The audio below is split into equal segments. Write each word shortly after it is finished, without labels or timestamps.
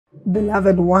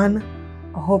Beloved one,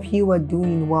 I hope you are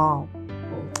doing well.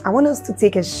 I want us to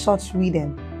take a short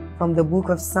reading from the book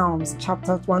of Psalms,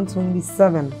 chapter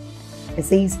 127. It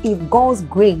says, if God's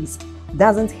grace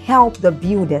doesn't help the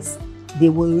builders, they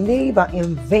will labor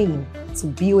in vain to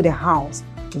build a house.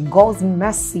 If God's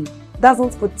mercy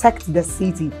doesn't protect the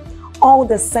city, all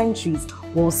the centuries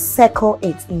will circle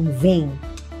it in vain.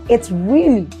 It's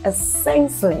really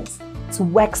senseless to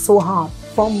work so hard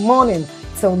from morning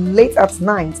till late at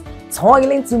night,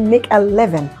 toiling to make a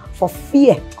living for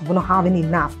fear of not having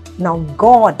enough. Now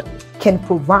God can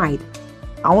provide.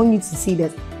 I want you to see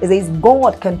this. It says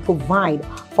God can provide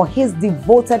for his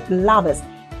devoted lovers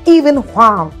even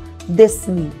while they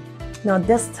sleep. Now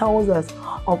this tells us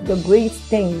of the great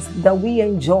things that we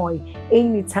enjoy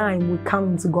anytime we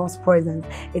come into God's presence.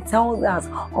 It tells us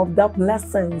of the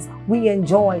blessings we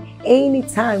enjoy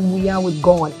anytime we are with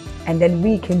God. And then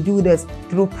we can do this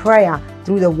through prayer,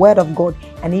 through the word of God,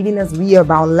 and even as we are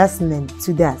about listening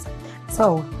to that.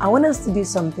 So I want us to do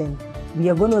something. We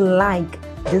are going to like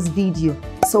this video.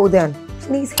 So then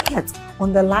please hit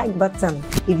on the like button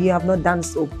if you have not done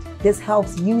so. This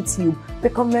helps YouTube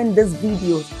recommend these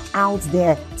videos out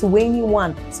there to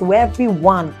anyone, so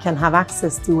everyone can have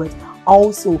access to it.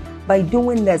 Also, by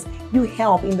doing this, you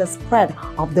help in the spread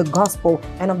of the gospel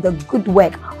and of the good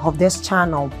work of this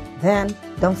channel. Then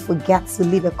don't forget to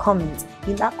leave a comment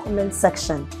in that comment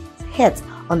section. Hit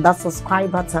on that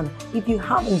subscribe button if you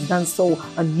haven't done so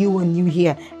and you are new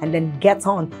here, and then get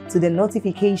on to the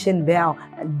notification bell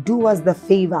and do us the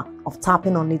favor of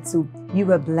tapping on it too.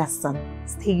 You are blessed.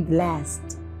 Stay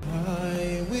blessed.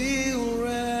 I will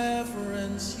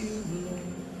reverence you, Lord.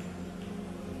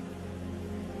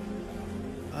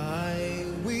 I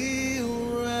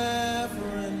will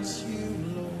reverence you,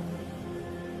 Lord.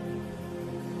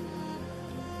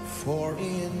 For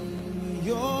in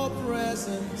your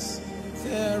presence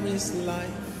there is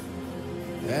life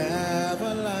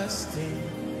everlasting.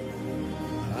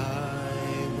 I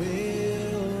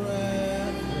will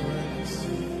reverence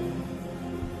you.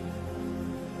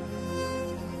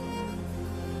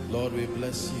 Lord, we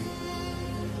bless you.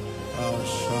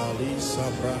 Shali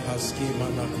Sabra Haski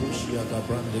Manakushia da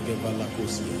Brandege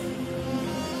Balakusia.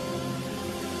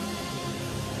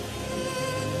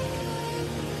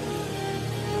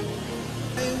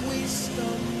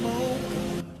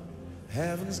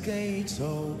 Heaven's gates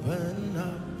open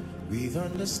up, with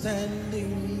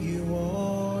understanding you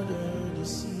order the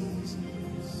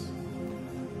seasons.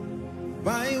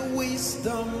 By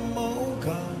wisdom, oh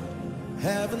God,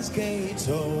 heaven's gates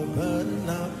open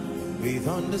up, with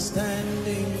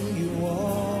understanding you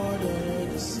order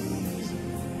the seasons.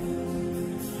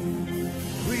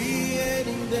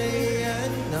 Creating day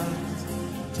and night,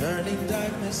 turning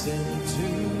darkness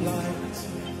into light,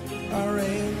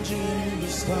 arranging the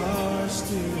stars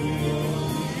to your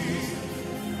feet.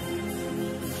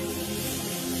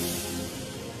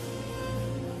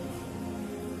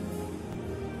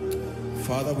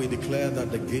 Father, we declare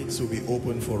that the gates will be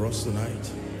open for us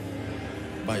tonight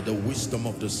by the wisdom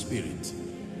of the Spirit.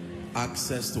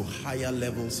 Access to higher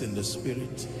levels in the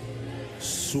Spirit,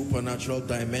 supernatural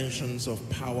dimensions of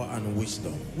power and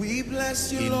wisdom. We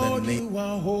bless you, Lord, you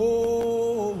are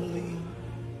holy,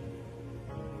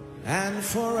 and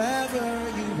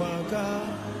forever you are God.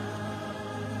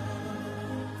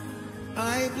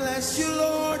 I bless you,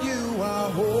 Lord, you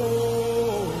are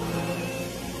holy,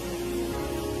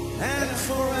 and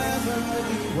forever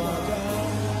you are God.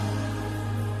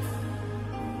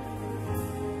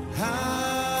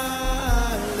 Hallelujah,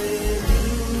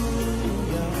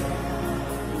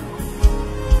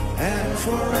 and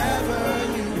forever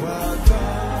you are God.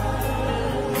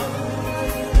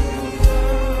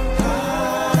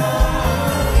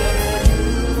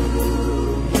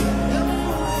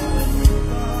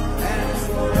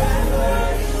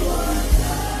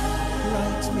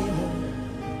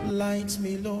 Light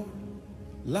me, Lord,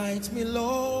 light me,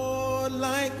 Lord,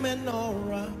 like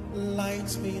menorah.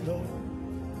 Light me, Lord,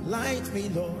 light me,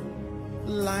 Lord,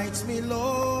 light me,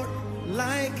 Lord,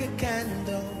 like a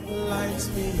candle. Light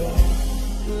me, Lord,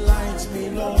 light me,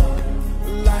 Lord,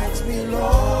 light me,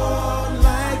 Lord,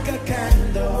 like a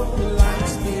candle.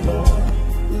 Light me, Lord,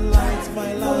 light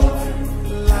my life.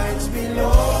 Light me,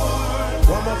 Lord,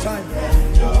 one more time.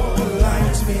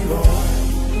 Light me, Lord,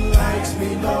 light me,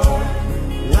 Lord.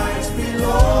 Light me,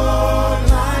 Lord,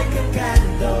 like a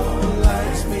candle.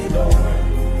 Light me, Lord,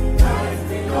 light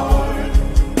me, Lord,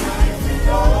 light me,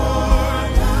 Lord,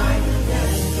 like a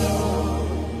candle.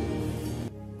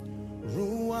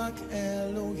 Ruach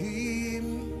Elohim,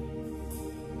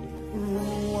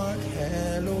 Ruach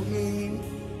Elohim,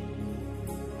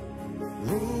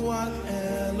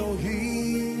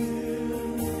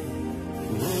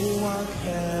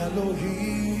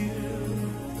 Elohim,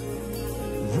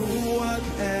 Ruach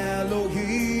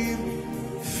Elohim,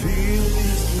 fill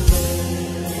this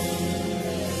place.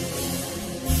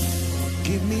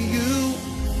 Give me you,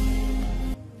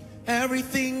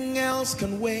 everything else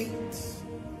can wait.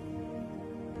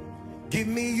 Give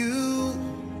me you,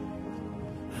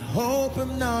 I hope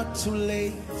I'm not too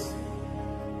late.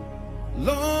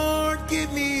 Lord,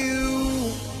 give me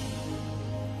you.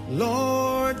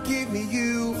 Lord, give me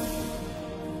you.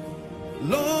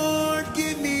 Lord,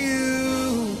 give me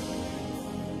you.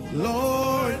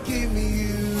 Lord, give me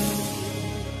you.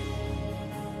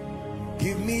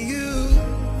 Give me you.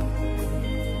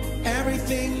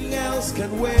 Everything else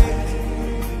can wait.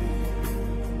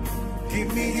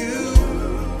 Give me you.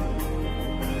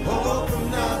 Hope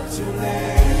I'm not too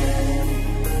late.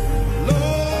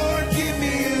 Lord, give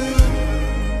me you.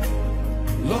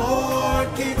 Lord,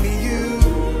 give me you.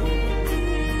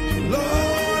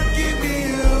 Lord, give me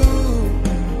you.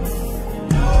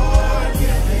 Lord,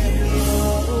 give me you.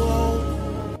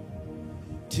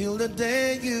 Till the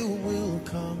day you will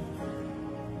come,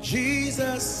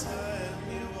 Jesus,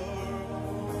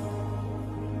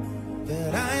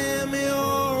 that I am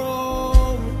your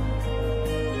own.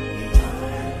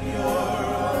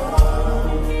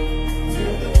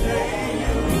 Till the day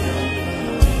you will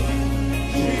come,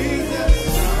 Jesus,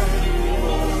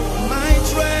 my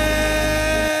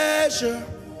treasure,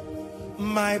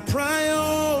 my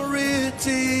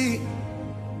priority.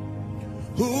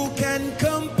 Who can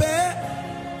compare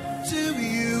to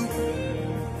you?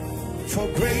 For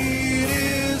great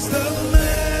is the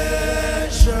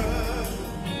measure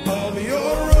of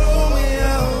your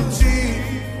royalty.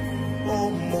 Oh,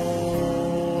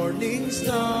 morning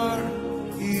star,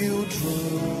 you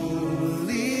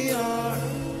truly are.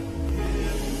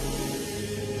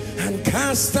 And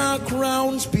cast our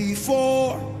crowns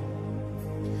before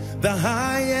the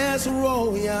highest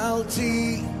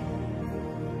royalty.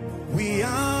 We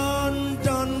are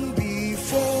undone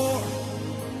before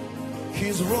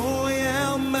His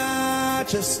royal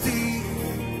majesty.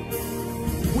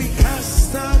 We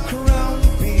cast our crown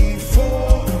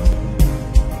before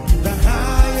the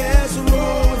highest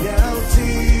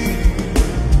royalty.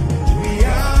 We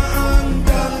are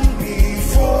undone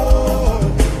before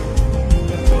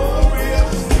the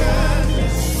glorious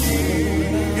majesty.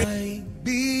 Where would I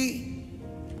be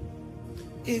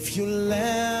if you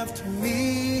left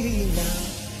me now?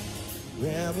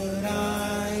 Where would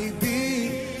I be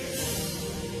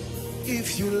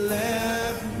if you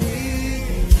left me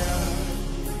now?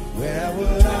 Where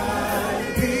would I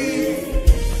be?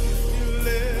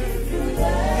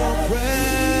 Your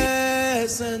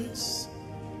presence,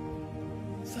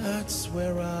 that's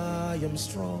where I am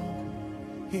strong.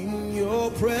 In your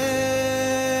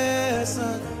presence,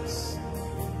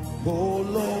 oh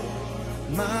Lord,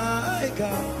 my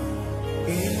God.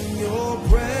 In your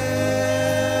presence,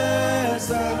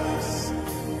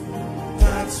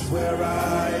 that's where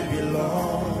I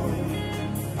belong.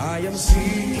 I am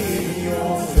seeking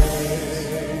your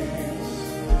face,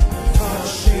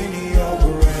 touching your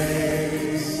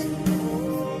grace.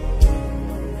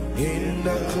 In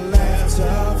the cleft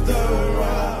of the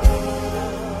rock,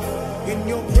 in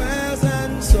your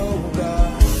presence, oh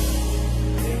God.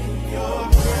 In your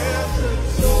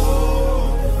presence,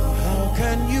 oh. How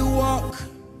can you walk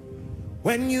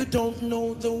when you don't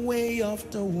know the way of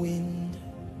the wind?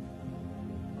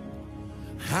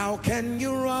 How can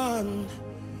you run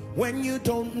when you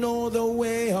don't know the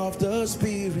way of the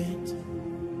Spirit?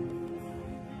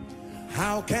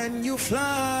 How can you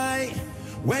fly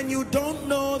when you don't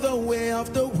know the way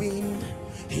of the wind?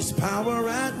 His power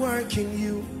at work in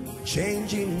you,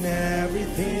 changing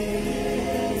everything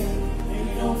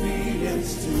in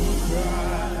obedience to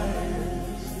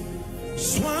Christ.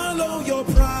 Swallow your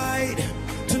pride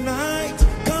tonight.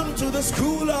 Come to the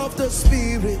school of the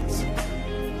Spirit.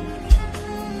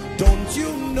 Don't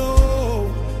you know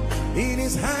in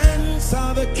His hands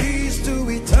are the keys to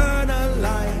eternal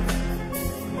life?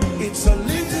 It's a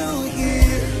little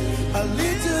here, a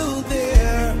little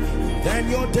there, then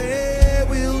your day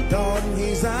will dawn.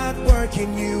 He's at work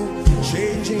in you,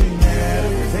 changing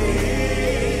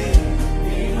everything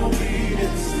in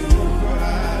obedience to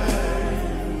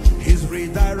Christ. He's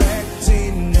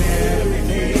redirecting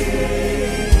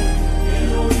everything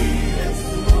in obedience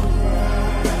to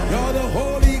Christ. You're the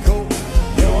Holy Ghost.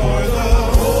 You're the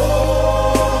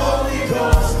Holy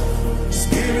Ghost,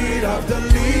 Spirit of the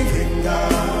living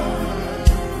God.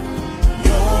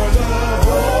 You're the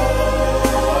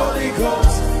Holy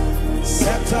Ghost,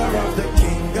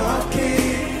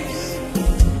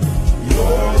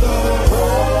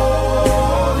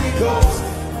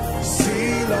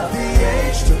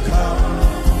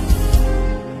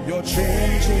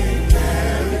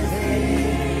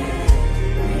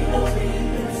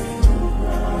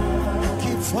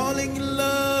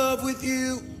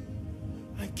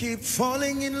 I keep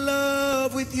falling in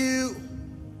love with you.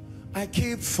 I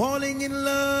keep falling in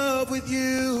love with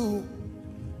you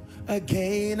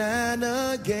again and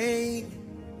again.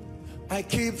 I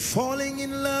keep falling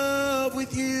in love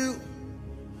with you.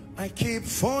 I keep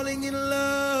falling in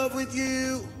love with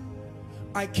you.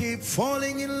 I keep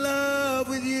falling in love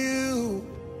with you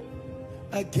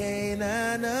again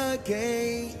and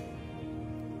again.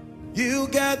 You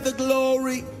got the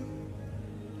glory.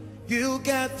 You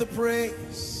got the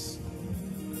praise.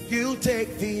 You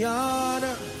take the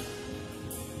honor.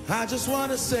 I just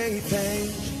want to say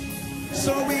thank you.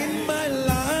 So in my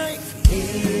life,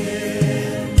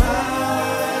 in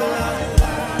my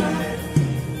life,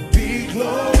 be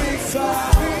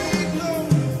glorified,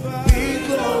 be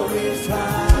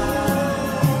glorified.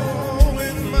 Oh,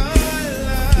 in my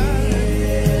life,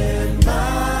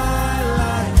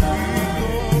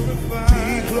 be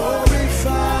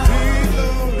glorified,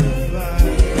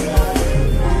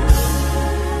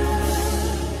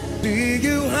 be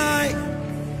you high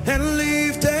and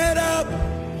lifted up.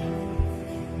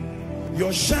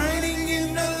 You're shining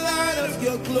in the light of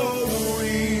your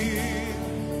glory.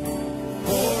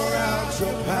 Pour out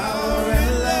your power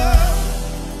and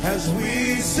love as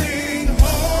we sing,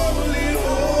 holy,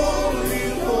 holy,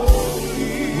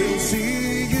 holy. We'll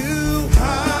see you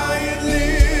high and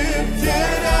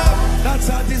lifted up. That's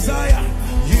our desire.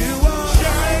 You are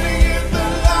shining in the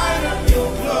light of your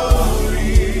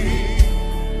glory.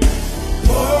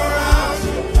 Pour out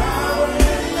your power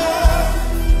and love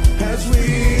as we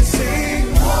sing,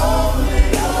 holy,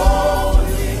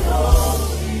 holy,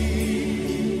 holy.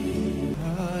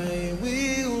 I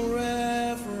will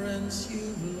reverence you,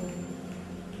 Lord.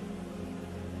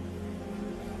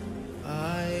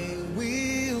 I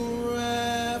will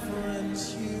reverence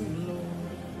you, Lord.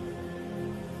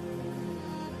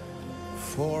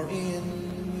 For in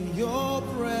your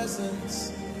presence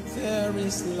there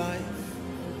is life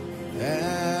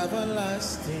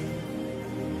everlasting.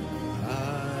 I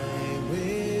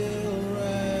will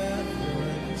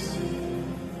reverence you.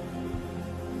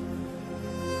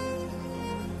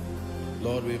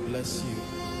 Lord, we bless you.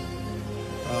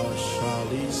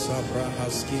 Shali Sabra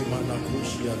Haski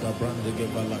Manakushia da Brandege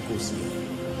Balakusia.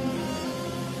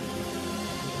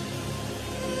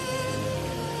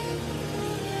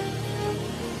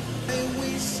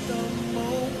 Wisdom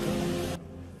open,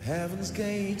 heaven's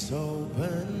gates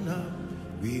open up.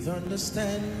 With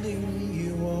understanding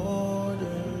you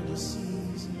order the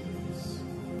seasons.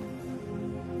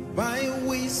 By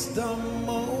wisdom,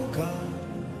 oh God,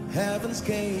 heaven's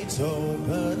gates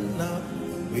open up.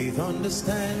 With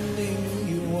understanding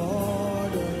you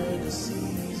order the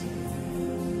seasons.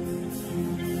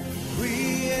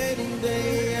 Creating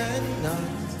day and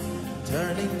night,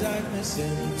 turning darkness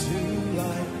into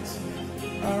light,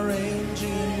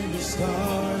 arranging the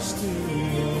stars to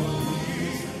your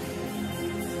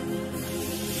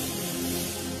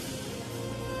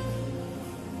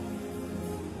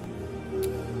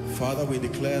Father, we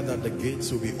declare that the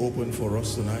gates will be open for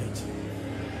us tonight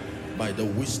by the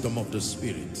wisdom of the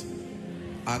Spirit.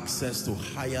 Access to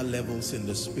higher levels in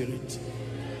the Spirit,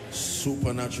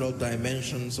 supernatural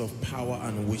dimensions of power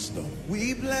and wisdom.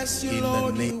 We bless you,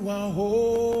 Lord, you are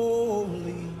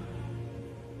holy,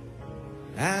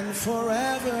 and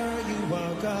forever you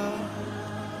are God.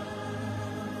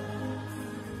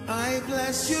 I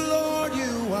bless you, Lord,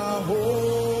 you are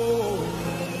holy,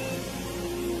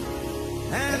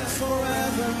 and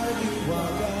forever you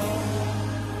are God.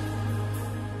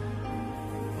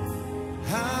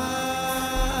 Hallelujah.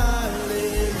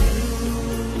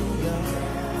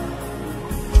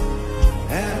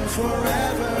 And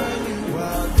forever you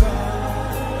are God.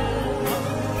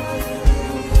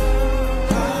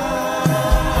 Hallelujah.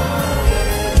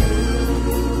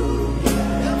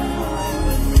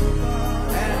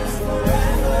 And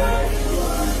forever you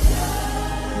are God.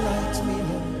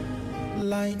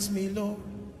 Light me, Lord.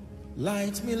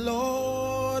 Light me,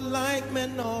 Lord, like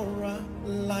menorah.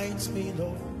 Light me,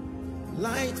 Lord.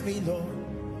 Light me, Lord.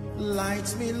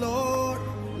 Light me, Lord,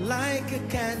 like a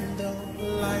candle.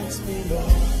 Light me,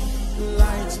 Lord.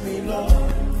 Light me,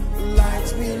 Lord.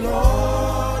 Light me,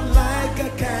 Lord, like a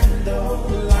candle.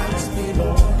 Light me,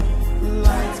 Lord.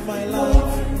 Light my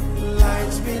life.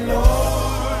 Light me,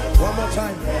 Lord. One more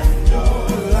time.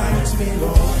 Light me,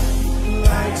 Lord.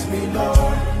 Light me,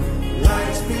 Lord.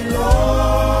 Light me,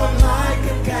 Lord, like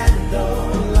a candle.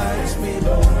 Light me,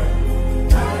 Lord.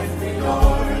 Light me,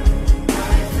 Lord.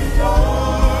 Light me,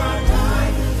 Lord,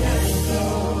 like a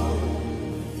candle.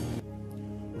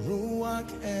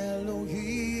 Ruach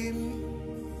Elohim.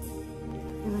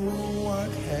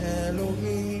 Ruach Elohim.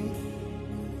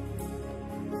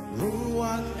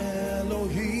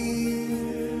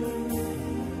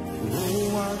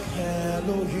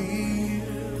 Elohim,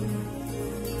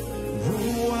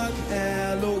 Ruach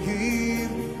Elohim,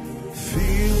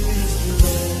 feel this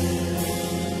love.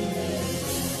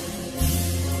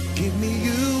 Give me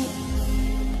you,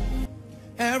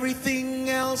 everything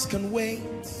else can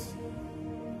wait.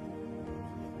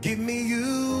 Give me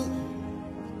you,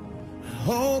 I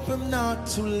hope I'm not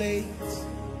too late.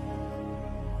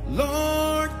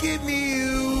 Lord, give me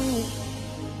you.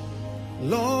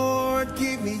 Lord,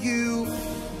 give me you.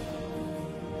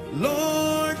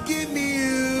 Lord, give me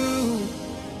you.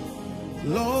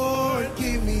 Lord,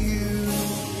 give me you.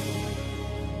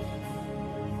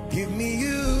 Give me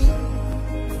you.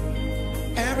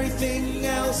 Everything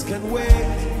else can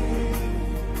wait.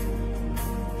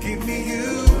 Give me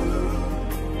you.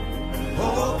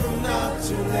 Hope I'm not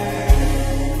too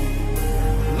late.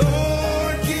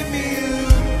 Lord, give me you.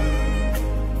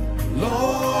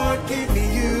 Lord, give me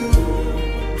you.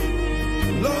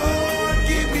 Lord,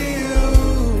 give me you.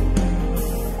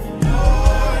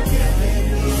 Lord, give me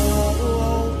you.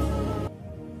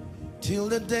 Till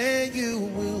the day you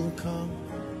will come,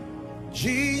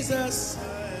 Jesus,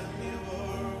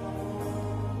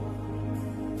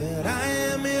 that I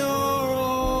am your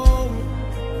own.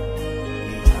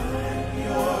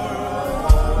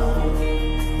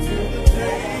 Till the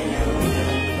day you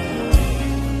will come,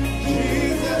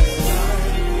 Jesus,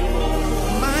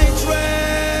 my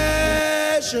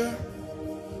treasure,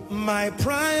 my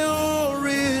priority.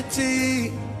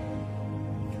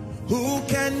 Who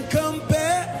can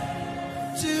compare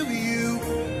to you?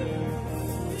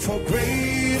 For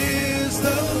great is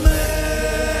the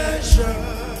measure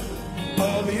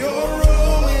of your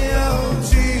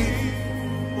royalty.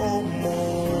 Oh,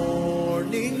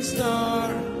 morning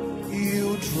star,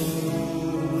 you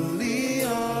truly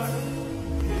are.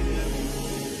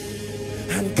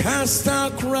 And cast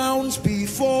our crowns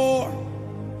before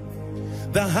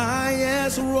the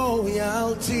highest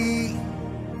royalty.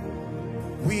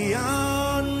 We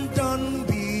are undone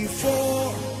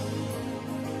before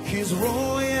His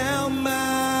royal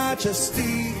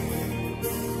majesty.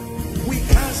 We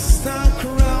cast our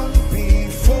crown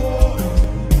before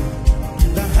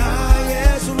the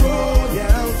highest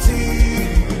royalty.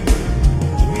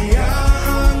 We are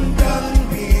undone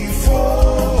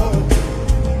before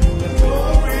the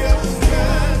glorious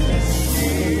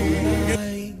majesty.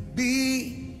 I'd be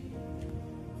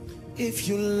if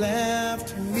you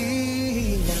left me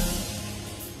now.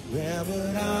 Where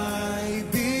would I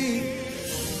be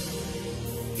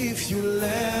if you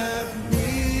left me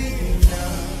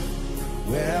now?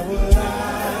 Where would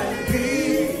I be?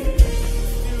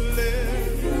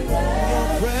 Your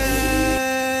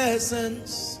presence,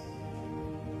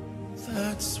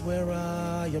 that's where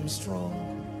I am strong.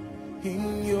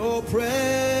 In your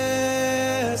presence,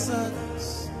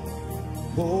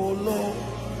 oh Lord,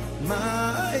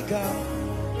 my God.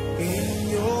 In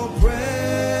your presence,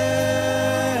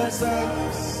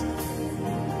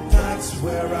 that's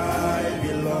where I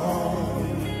belong.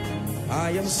 I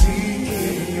am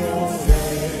seeking your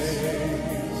face,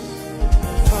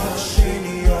 touching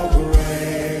your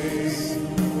grace.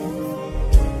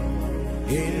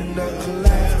 In the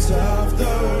cleft of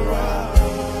the rock,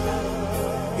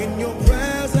 in your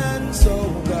presence, oh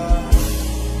God.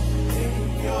 In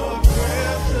your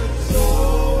presence,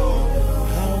 oh.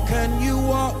 How can you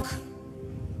walk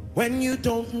when you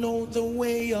don't know the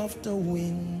way of the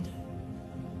wind?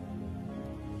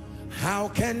 How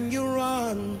can you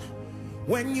run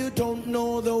when you don't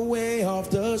know the way of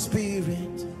the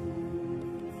Spirit?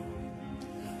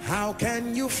 How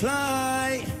can you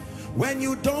fly when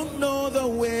you don't know the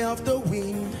way of the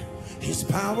wind? His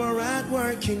power at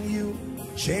work in you,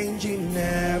 changing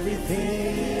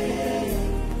everything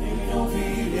in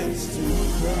obedience to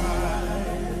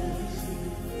Christ.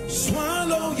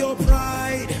 Swallow your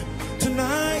pride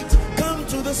tonight. Come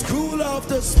to the school of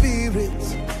the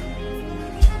Spirit.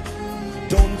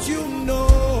 Don't you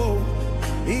know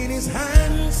in His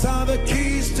hands are the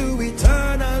keys to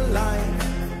eternal life?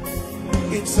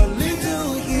 It's a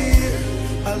little here,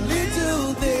 a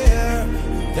little there,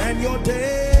 then your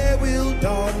day will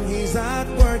dawn. He's at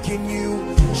work in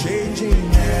you,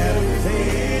 changing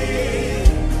everything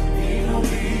in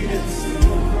obedience to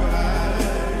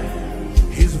Christ.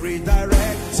 He's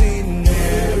redirecting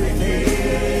everything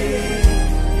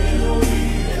in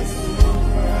obedience to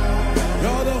Christ.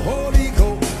 You're the Holy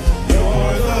Ghost.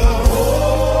 You're the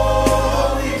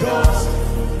Holy Ghost.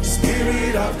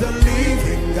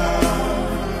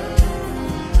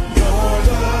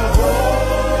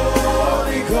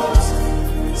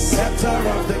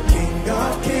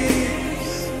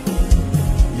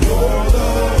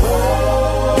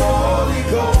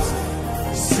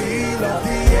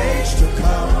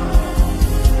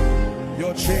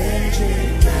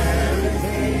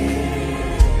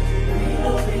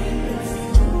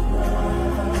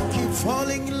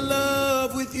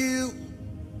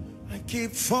 I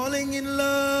keep falling in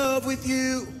love with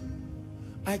you.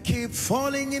 I keep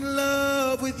falling in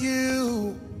love with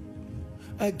you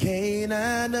again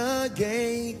and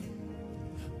again.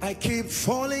 I keep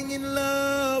falling in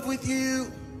love with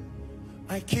you.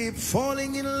 I keep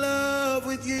falling in love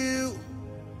with you.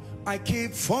 I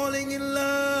keep falling in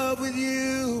love with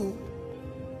you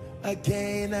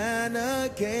again and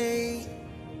again.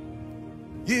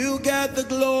 You got the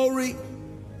glory.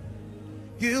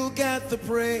 You got the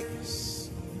praise.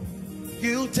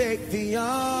 You take the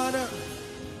honor.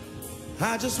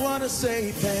 I just want to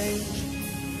say thank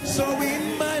you. So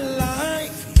in my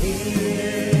life,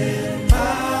 in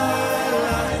my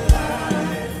life,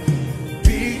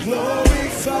 be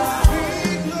glorified,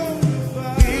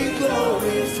 be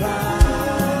glorified.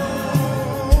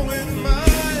 Oh, in my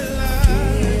life,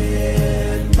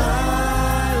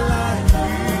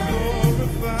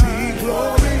 be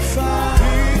glorified,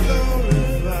 be glorified.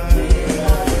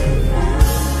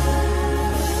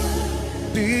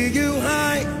 Be you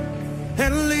high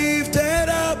and lifted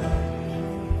up.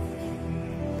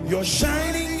 You're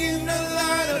shining in the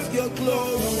light of your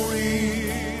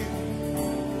glory.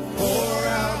 Pour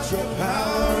out your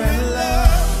power and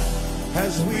love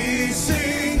as we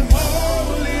sing,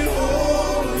 holy,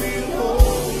 holy,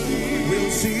 holy.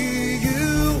 We'll see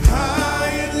you high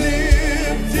and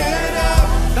lifted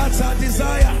up. That's our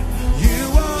desire.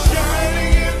 You are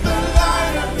shining in the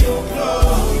light of your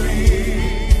glory.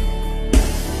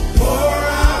 Pour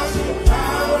out your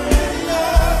power and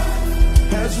love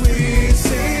as we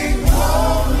sing,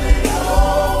 holy,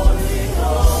 holy,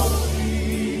 holy.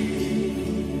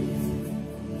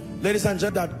 Ladies and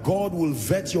gentlemen, that God will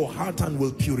vet your heart and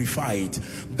will purify it.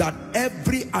 That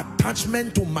every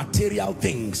attachment to material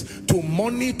things, to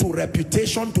money, to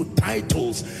reputation, to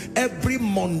titles, every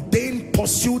mundane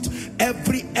pursuit,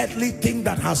 every earthly thing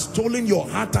that has stolen your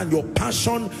heart and your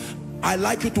passion, I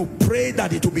like you to pray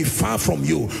that it will be far from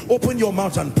you. Open your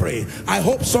mouth and pray. I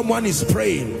hope someone is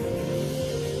praying.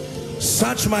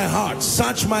 Search my heart,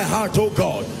 oh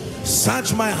God.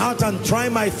 Search my heart and try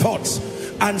my thoughts,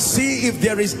 and see if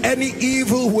there is any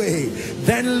evil way.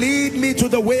 Then lead me to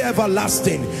the way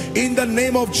everlasting. In the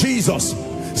name of Jesus,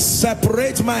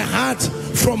 separate my heart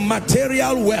from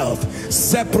material wealth.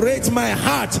 Separate my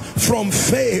heart from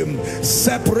fame.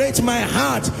 Separate my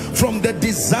heart from the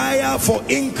desire for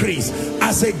increase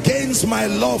as against my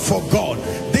love for God.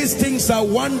 These things are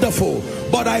wonderful,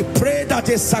 but I pray that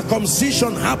a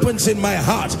circumcision happens in my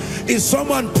heart. Is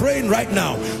someone praying right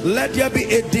now? Let there be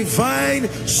a divine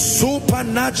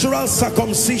supernatural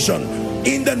circumcision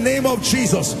in the name of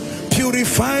Jesus.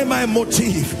 Purify my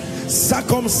motive,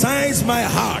 circumcise my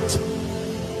heart.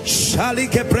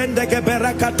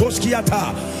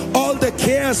 All the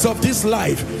cares of this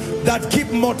life that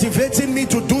keep motivating me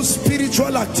to do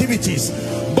spiritual activities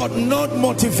but not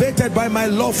motivated by my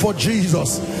love for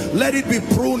Jesus, let it be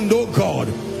pruned, oh God.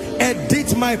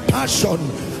 Edit my passion.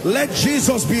 Let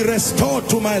Jesus be restored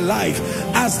to my life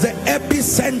as the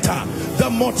epicenter, the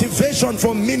motivation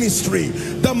for ministry,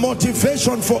 the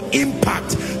motivation for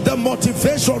impact, the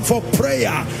motivation for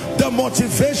prayer, the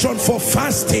motivation for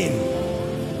fasting.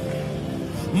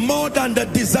 More than the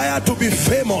desire to be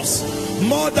famous,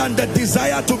 more than the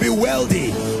desire to be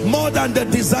wealthy, more than the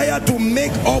desire to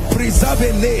make or preserve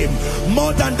a name,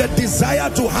 more than the desire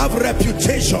to have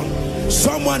reputation.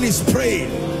 Someone is praying.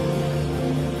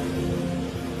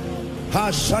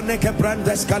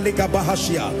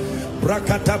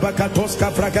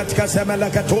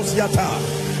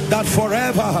 That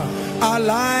forever our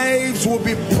lives will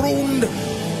be pruned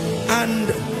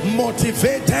and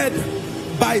motivated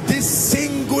by this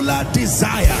singular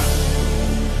desire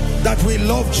that we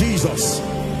love Jesus.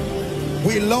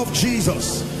 We love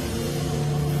Jesus.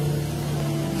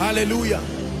 Hallelujah.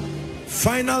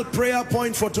 Final prayer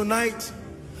point for tonight,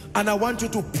 and I want you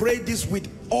to pray this with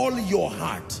all your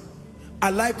heart. I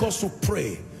like us to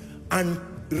pray and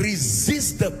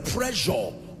resist the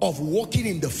pressure of walking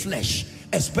in the flesh,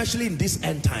 especially in this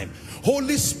end time.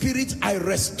 Holy Spirit, I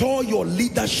restore your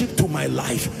leadership to my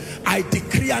life. I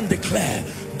decree and declare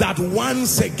that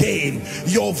once again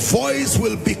your voice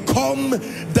will become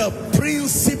the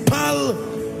principal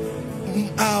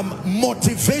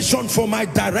motivation for my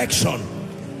direction.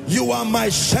 You are my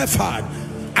shepherd.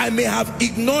 I may have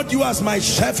ignored you as my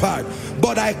shepherd,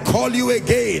 but I call you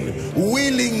again,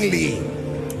 willingly,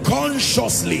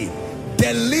 consciously,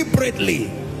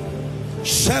 deliberately.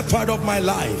 Shepherd of my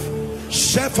life,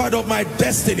 shepherd of my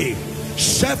destiny,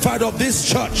 shepherd of this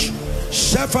church,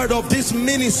 shepherd of this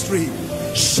ministry,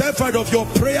 shepherd of your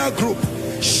prayer group,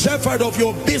 shepherd of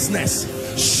your business,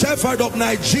 shepherd of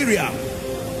Nigeria.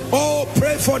 Oh,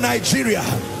 pray for Nigeria.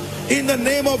 in the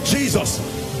name of Jesus,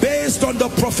 based on the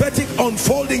prophetic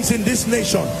unfoldings in this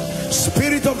nation.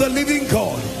 Spirit of the living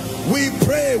God, we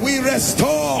pray, we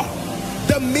restore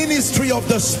the ministry of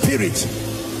the Spirit.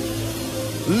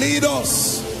 Lead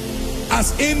us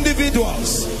as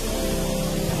individuals,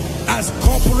 as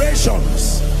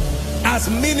corporations, as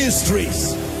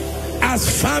ministries,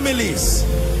 as families,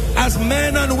 as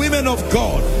men and women of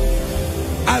God,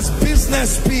 as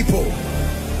business people.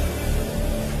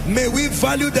 May we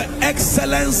value the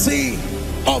excellency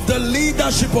of the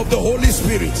leadership of the Holy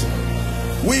Spirit.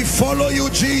 We follow you,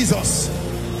 Jesus.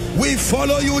 We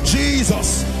follow you,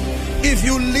 Jesus. If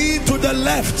you lead to the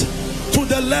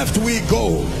left we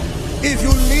go. If you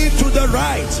lead to the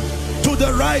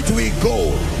right we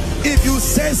go. If you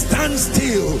say stand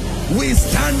still, we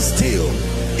stand still.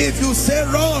 If you say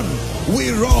run, we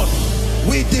run.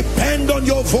 We depend on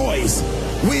your voice.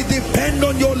 We depend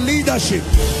on your leadership.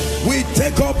 We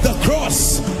take up the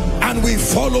cross and we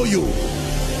follow you.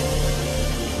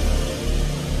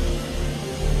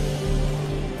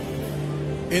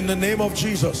 In the name of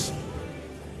Jesus.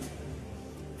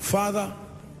 Father,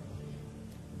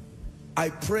 I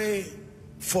pray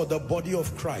for the body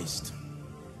of Christ.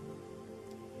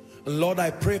 Lord,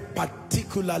 I pray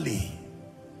particularly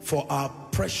for our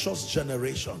precious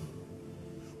generation.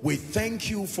 We thank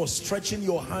you for stretching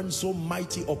your hand so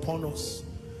mighty upon us.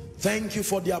 Thank you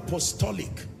for the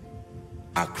apostolic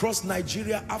across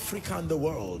Nigeria, Africa, and the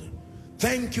world.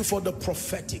 Thank you for the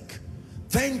prophetic.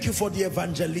 Thank you for the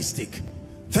evangelistic.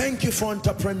 Thank you for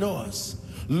entrepreneurs.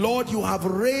 Lord, you have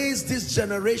raised this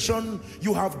generation.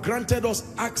 You have granted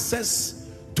us access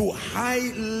to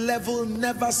high level,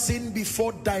 never seen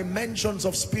before dimensions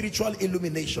of spiritual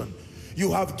illumination.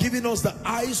 You have given us the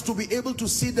eyes to be able to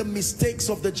see the mistakes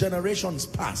of the generations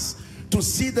past, to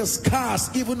see the scars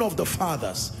even of the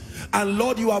fathers. And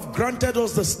Lord, you have granted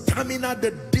us the stamina,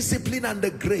 the discipline, and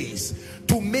the grace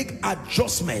to make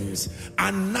adjustments.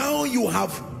 And now you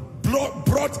have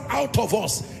brought out of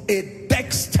us a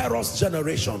dexterous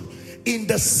generation in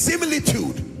the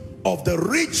similitude of the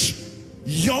rich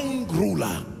young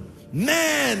ruler,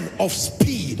 man of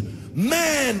speed,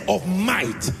 man of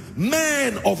might,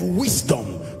 man of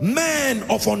wisdom, man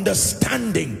of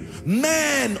understanding,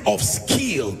 man of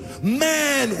skill,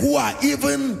 man who are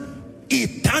even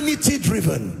eternity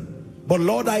driven. But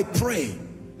Lord, I pray,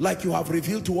 like you have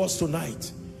revealed to us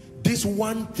tonight, this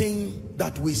one thing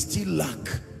that we still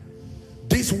lack,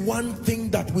 this one thing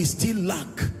that we still lack,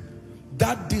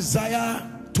 that desire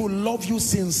to love you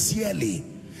sincerely,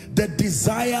 the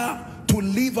desire to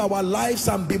live our lives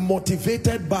and be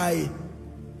motivated by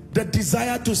the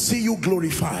desire to see you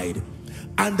glorified,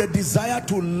 and the desire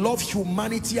to love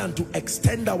humanity and to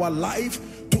extend our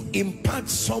life to impact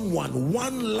someone,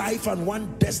 one life and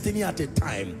one destiny at a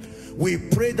time. We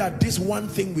pray that this one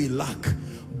thing we lack,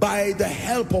 by the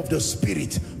help of the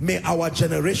Spirit, may our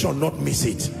generation not miss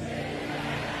it.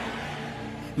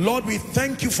 Lord, we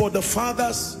thank you for the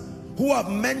fathers who have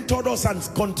mentored us and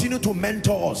continue to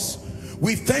mentor us.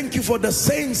 We thank you for the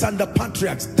saints and the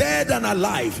patriarchs, dead and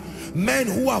alive, men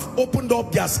who have opened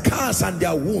up their scars and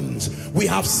their wounds. We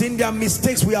have seen their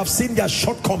mistakes, we have seen their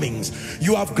shortcomings.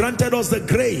 You have granted us the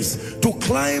grace to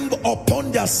climb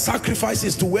upon their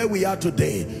sacrifices to where we are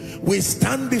today. We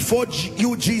stand before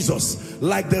you, Jesus,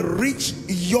 like the rich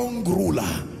young ruler,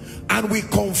 and we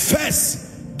confess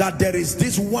that there is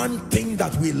this one thing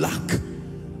that we lack: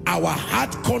 our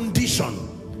heart condition,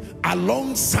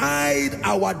 alongside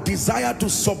our desire to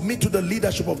submit to the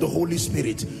leadership of the Holy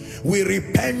Spirit. We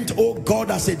repent, oh God,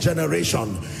 as a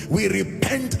generation. We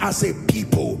repent as a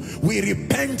people. We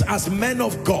repent as men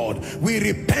of God. We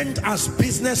repent as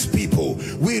business people.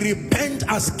 We repent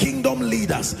as kingdom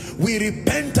leaders. We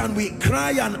repent and we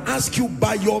cry and ask you,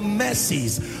 by your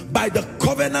mercies, by the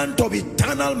covenant of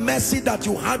eternal mercy that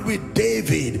you had with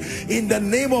David, in the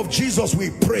name of Jesus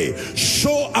we pray,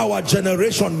 show our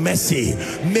generation mercy.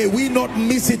 May we not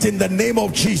miss it in the name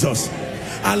of Jesus.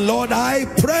 And Lord, I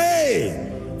pray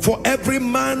for every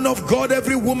man of God,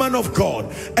 every woman of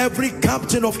God, every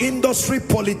captain of industry,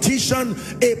 politician,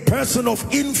 a person of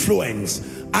influence.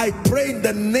 I pray in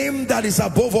the name that is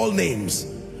above all names,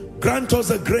 grant us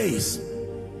the grace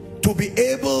to be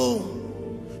able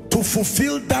to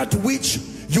fulfill that which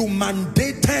you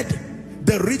mandated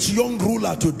the rich young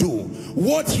ruler to do.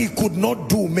 What he could not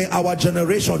do, may our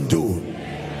generation do.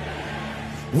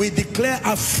 We declare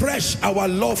afresh our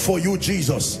love for you,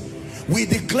 Jesus. We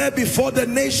declare before the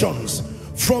nations,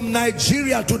 from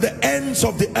Nigeria to the ends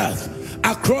of the earth,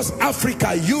 across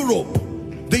Africa, Europe,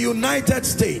 the United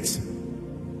States,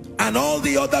 and all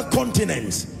the other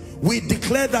continents, we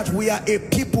declare that we are a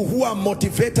people who are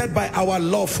motivated by our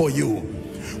love for you.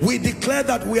 We declare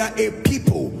that we are a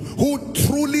people who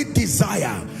truly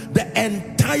desire the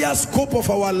entire scope of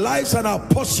our lives, and our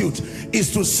pursuit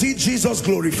is to see Jesus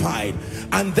glorified.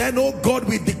 And then, oh God,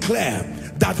 we declare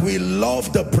that we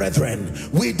love the brethren.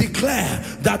 We declare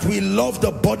that we love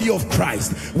the body of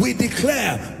Christ. We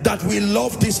declare that we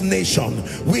love this nation.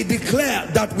 We declare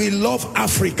that we love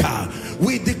Africa.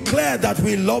 We declare that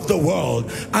we love the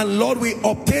world. And Lord, we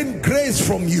obtain grace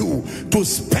from you to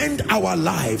spend our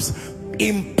lives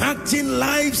impacting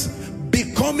lives,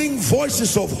 becoming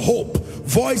voices of hope,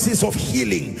 voices of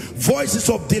healing, voices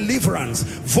of deliverance,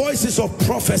 voices of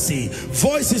prophecy,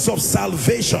 voices of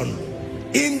salvation,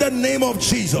 in the name of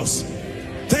Jesus.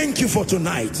 Thank you for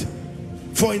tonight,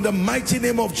 for in the mighty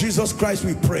name of Jesus Christ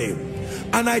we pray.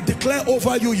 And I declare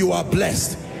over you, you are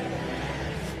blessed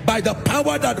by the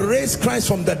power that raised Christ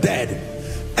from the dead.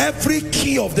 Every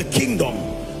key of the kingdom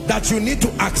that you need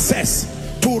to access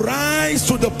to rise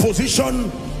to the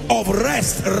position of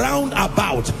rest round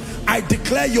about, I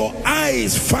declare your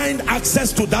eyes find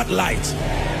access to that light.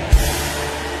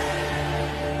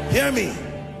 Hear me.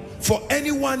 For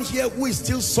anyone here who is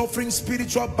still suffering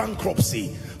spiritual bankruptcy,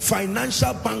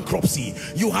 financial bankruptcy,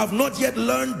 you have not yet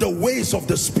learned the ways of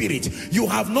the spirit, you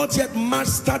have not yet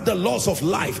mastered the laws of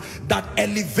life that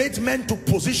elevate men to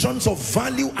positions of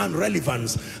value and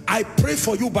relevance, I pray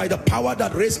for you by the power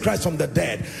that raised Christ from the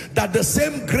dead, that the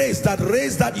same grace that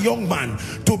raised that young man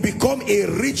to become a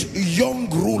rich young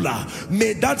ruler,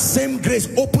 may that same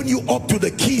grace open you up to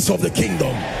the keys of the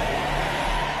kingdom.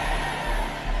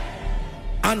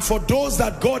 And for those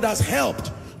that God has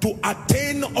helped to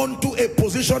attain unto a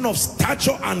position of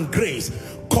stature and grace,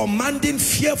 commanding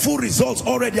fearful results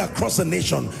already across the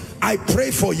nation, I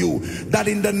pray for you that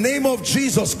in the name of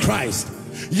Jesus Christ,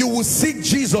 you will seek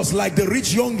Jesus like the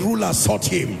rich young ruler sought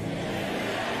him.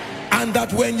 And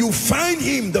that when you find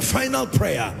him, the final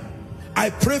prayer, I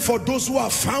pray for those who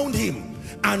have found him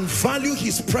and value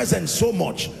his presence so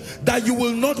much that you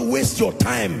will not waste your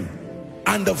time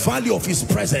and the value of his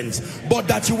presence, but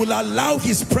that you will allow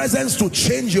his presence to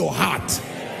change your heart.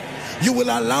 You will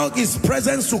allow his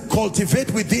presence to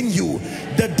cultivate within you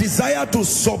the desire to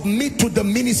submit to the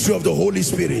ministry of the Holy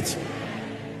Spirit.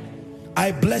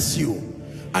 I bless you,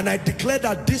 and I declare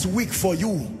that this week for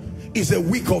you is a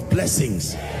week of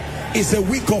blessings, is a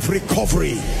week of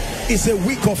recovery, is a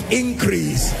week of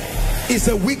increase, is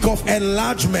a week of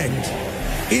enlargement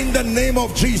in the name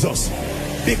of Jesus.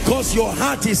 Because your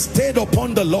heart is stayed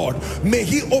upon the Lord, may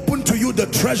he open to you the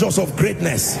treasures of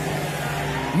greatness.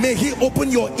 May he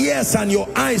open your ears and your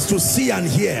eyes to see and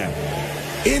hear.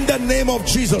 In the name of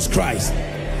Jesus Christ,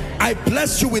 I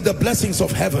bless you with the blessings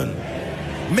of heaven.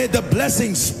 May the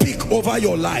blessings speak over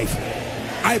your life.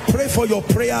 I pray for your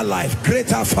prayer life,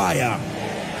 greater fire.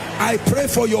 I pray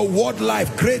for your word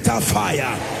life, greater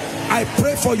fire. I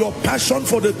pray for your passion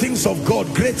for the things of God,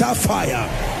 greater fire.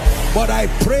 But I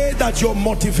pray that your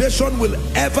motivation will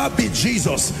ever be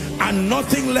Jesus and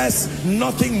nothing less,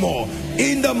 nothing more.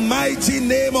 In the mighty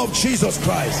name of Jesus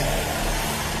Christ.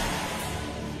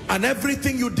 And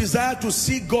everything you desire to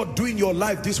see God do in your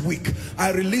life this week,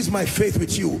 I release my faith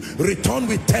with you. Return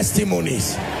with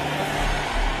testimonies.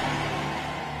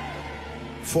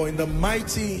 For in the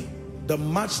mighty, the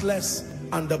matchless,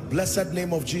 and the blessed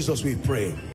name of Jesus we pray.